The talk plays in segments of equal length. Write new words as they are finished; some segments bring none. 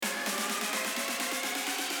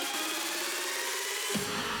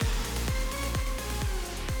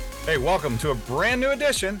Hey, welcome to a brand new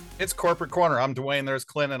edition. It's Corporate Corner. I'm Dwayne. There's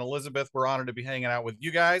Clint and Elizabeth. We're honored to be hanging out with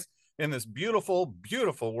you guys in this beautiful,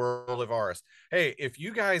 beautiful world of ours. Hey, if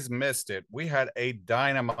you guys missed it, we had a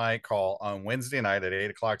dynamite call on Wednesday night at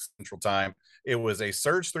 8 o'clock Central Time. It was a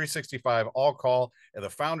Surge 365 all call. And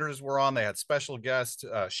the founders were on. They had special guests,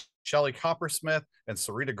 Shelly Coppersmith and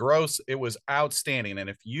Sarita Gross. It was outstanding.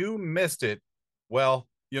 And if you missed it, well,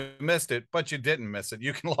 you missed it, but you didn't miss it.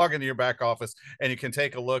 You can log into your back office and you can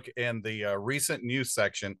take a look in the recent news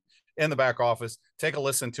section in the back office. Take a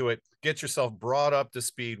listen to it. Get yourself brought up to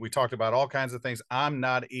speed. We talked about all kinds of things. I'm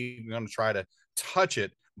not even going to try to touch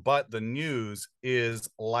it, but the news is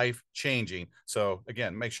life changing. So,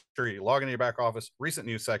 again, make sure you log into your back office, recent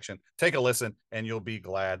news section, take a listen, and you'll be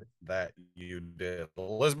glad that you did.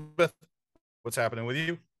 Elizabeth, what's happening with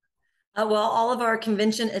you? Well, all of our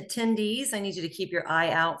convention attendees, I need you to keep your eye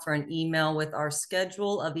out for an email with our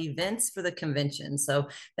schedule of events for the convention. So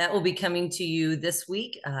that will be coming to you this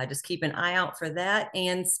week. Just keep an eye out for that.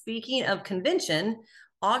 And speaking of convention,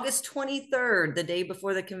 August 23rd, the day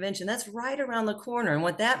before the convention, that's right around the corner. And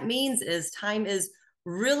what that means is time is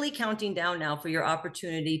really counting down now for your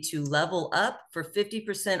opportunity to level up for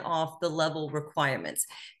 50% off the level requirements.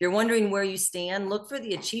 If you're wondering where you stand, look for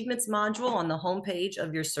the achievements module on the homepage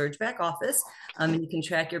of your Surge back office. And you can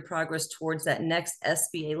track your progress towards that next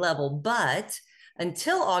SBA level. But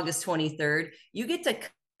until August 23rd, you get to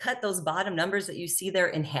cut those bottom numbers that you see there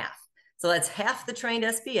in half. So that's half the trained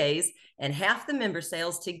SBAs and half the member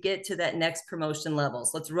sales to get to that next promotion level.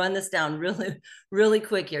 So let's run this down really, really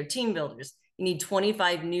quick here. Team builders, you need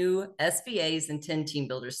 25 new SBAs and 10 team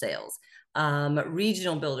builder sales.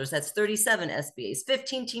 Regional builders, that's 37 SBAs,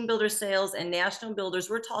 15 team builder sales, and national builders,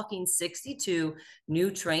 we're talking 62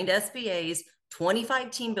 new trained SBAs,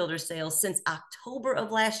 25 team builder sales since October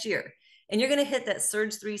of last year. And you're going to hit that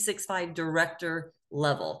Surge 365 director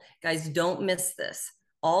level. Guys, don't miss this.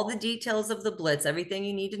 All the details of the Blitz, everything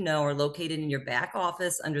you need to know, are located in your back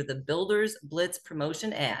office under the Builders Blitz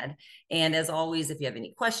promotion ad. And as always, if you have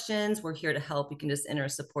any questions, we're here to help. You can just enter a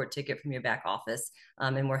support ticket from your back office,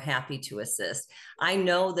 and we're happy to assist. I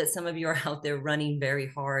know that some of you are out there running very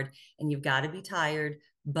hard and you've got to be tired,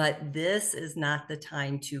 but this is not the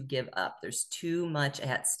time to give up. There's too much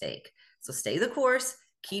at stake. So stay the course,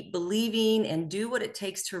 keep believing, and do what it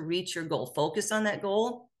takes to reach your goal. Focus on that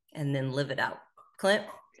goal and then live it out. Clint?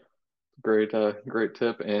 Great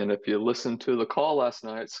tip. And if you listened to the call last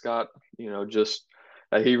night, Scott, just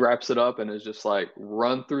he wraps it up and is just like,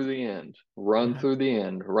 run through the end, run through the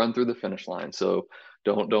end, run through the finish line. So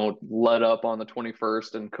don't let up on the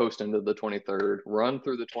 21st and coast into the 23rd. Run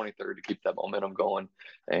through the 23rd to keep that momentum going,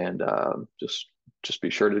 and just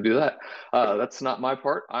be sure to do that. That's not my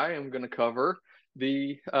part. I am going to cover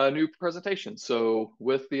the new presentation. So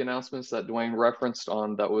with the announcements that Dwayne referenced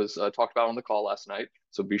on that was talked about on the call last night,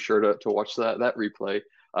 so be sure to watch that replay.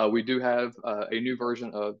 We do have a new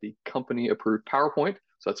version of the company approved PowerPoint.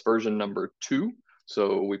 So that's version number 2.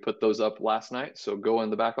 So we put those up last night. So go in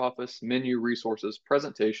the back office, menu, resources,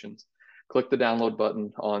 presentations, click the download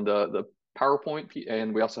button on the PowerPoint,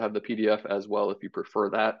 and we also have the PDF as well if you prefer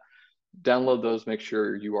that. Download those, make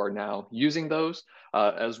sure you are now using those,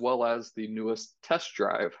 as well as the newest test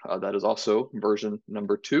drive. That is also version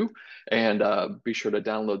number 2. And be sure to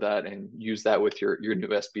download that and use that with your new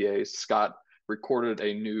SBAs. Scott recorded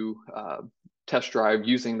a new test drive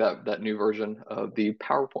using that new version of the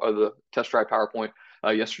PowerPoint, of the test drive PowerPoint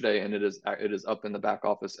yesterday, and it is up in the back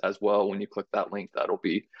office as well. When you click that link, that'll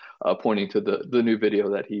be pointing to the new video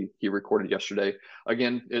that he recorded yesterday.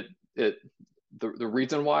 Again, the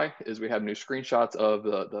reason why is we have new screenshots of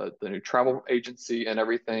the new travel agency and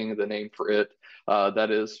everything, the name for it, that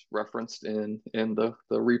is referenced in the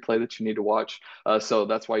replay that you need to watch. So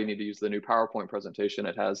that's why you need to use the new PowerPoint presentation.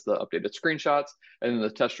 It has the updated screenshots, and then the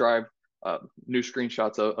test drive, new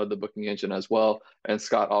screenshots of the booking engine as well. And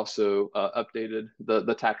Scott also updated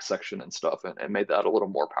the tax section and stuff, and made that a little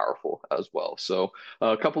more powerful as well. So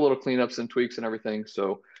a couple little cleanups and tweaks and everything.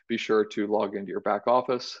 So be sure to log into your back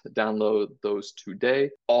office, download those today.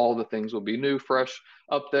 All the things will be new, fresh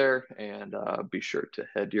up there, and be sure to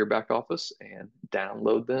head to your back office and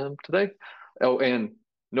download them today. Oh, and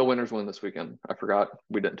no winners win this weekend. I forgot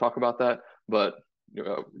we didn't talk about that, but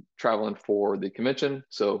traveling for the convention,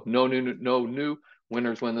 so no new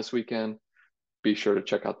winners win this weekend. Be sure to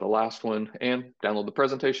check out the last one and download the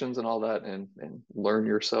presentations and all that, and learn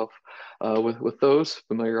yourself with those,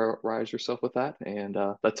 familiarize yourself with that. And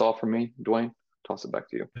that's all from me. Dwayne, toss it back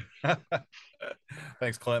to you.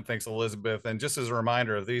 Thanks, Clint. Thanks, Elizabeth. And just as a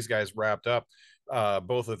reminder, of these guys wrapped up,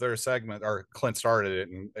 both of their segment, or Clint started it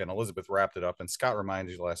and Elizabeth wrapped it up, and Scott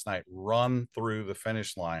reminded you last night, run through the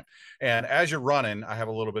finish line. And as you're running, I have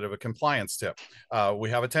a little bit of a compliance tip. We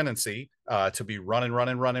have a tendency to be running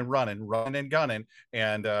and gunning,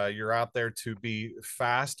 and you're out there to be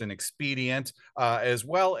fast and expedient, as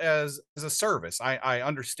well as a service. I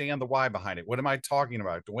understand the why behind it. What am I talking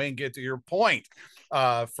about? Dwayne, get to your point.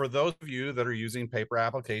 For those of you that are using paper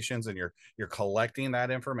applications and you're collecting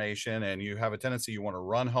that information, and you have a tendency, you want to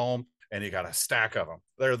run home and you got a stack of them.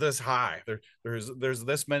 They're this high. There's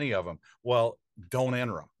this many of them. Well, don't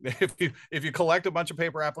enter them. If you collect a bunch of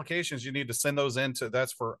paper applications, you need to send those into,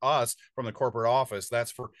 that's for us from the corporate office.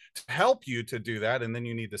 That's for to help you to do that. And then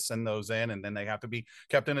you need to send those in, and then they have to be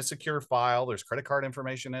kept in a secure file. There's credit card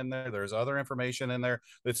information in there. There's other information in there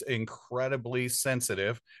that's incredibly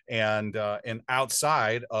sensitive and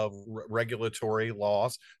outside of regulatory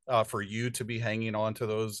laws, for you to be hanging on to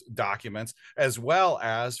those documents, as well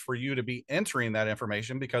as for you to be entering that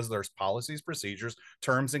information, because there's policies, procedures,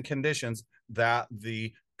 terms, and conditions that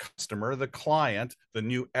the customer, the client, the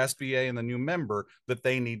new SBA and the new member, that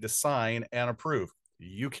they need to sign and approve.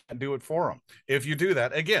 You can't do it for them. If you do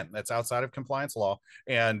that, again, that's outside of compliance law,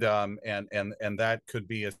 and that could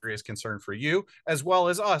be a serious concern for you as well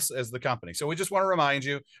as us as the company. So we just want to remind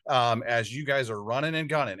you, as you guys are running and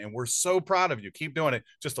gunning, and we're so proud of you. Keep doing it.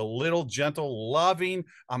 Just a little gentle, loving.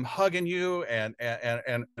 I'm hugging you and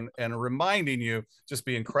reminding you. Just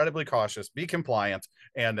be incredibly cautious. Be compliant,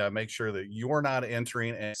 and make sure that you're not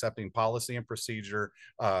entering and accepting policy and procedure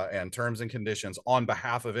and terms and conditions on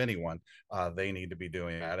behalf of anyone. They need to be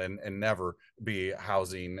doing that, and never be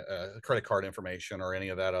housing credit card information or any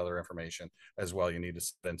of that other information as well. You need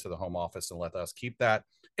to send to the home office and let us keep that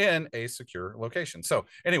in a secure location. So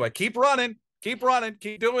anyway, keep running, keep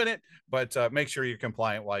doing it, but make sure you're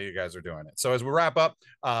compliant while you guys are doing it. So as we wrap up,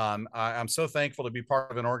 I'm so thankful to be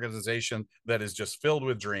part of an organization that is just filled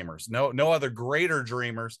with dreamers. No other greater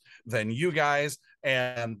dreamers than you guys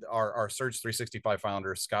and our Surge 365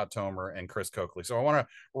 founders, Scott Tomer and Chris Coakley. So I want to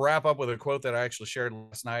wrap up with a quote that I actually shared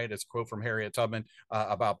last night. It's a quote from Harriet Tubman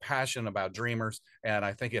about passion, about dreamers, and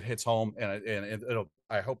I think it hits home, and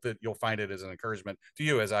I hope that you'll find it as an encouragement to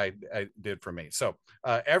you, as I did for me. So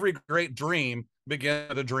every great dream begins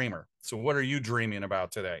with a dreamer. So what are you dreaming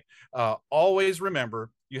about today? Always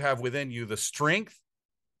remember, you have within you the strength,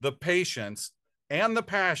 the patience, and the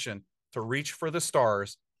passion to reach for the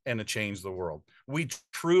stars and to change the world. We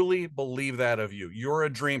truly believe that of you. You're a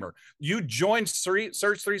dreamer. You joined Surge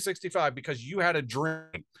 365 because you had a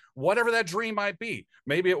dream, whatever that dream might be.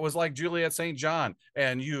 Maybe it was like Juliet St. John,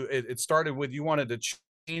 and it started with, you wanted to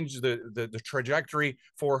change the trajectory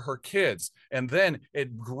for her kids, and then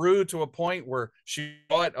it grew to a point where she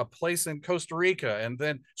bought a place in Costa Rica, and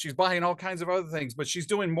then she's buying all kinds of other things, but she's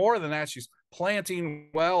doing more than that. She's planting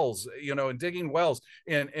wells, and digging wells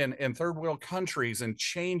in third world countries and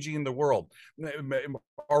changing the world,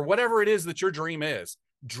 or whatever it is that your dream is.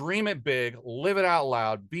 Dream it big, live it out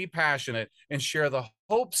loud, be passionate, and share the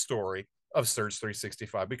hope story of Surge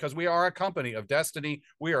 365, because we are a company of destiny.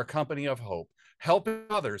 We are a company of hope, helping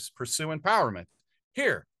others pursue empowerment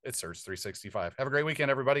here at Surge 365. Have a great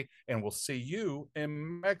weekend, everybody, and we'll see you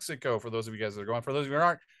in Mexico. For those of you guys that are going, for those of you who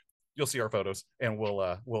aren't, you'll see our photos, and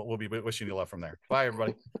we'll be wishing you love from there. Bye,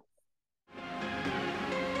 everybody.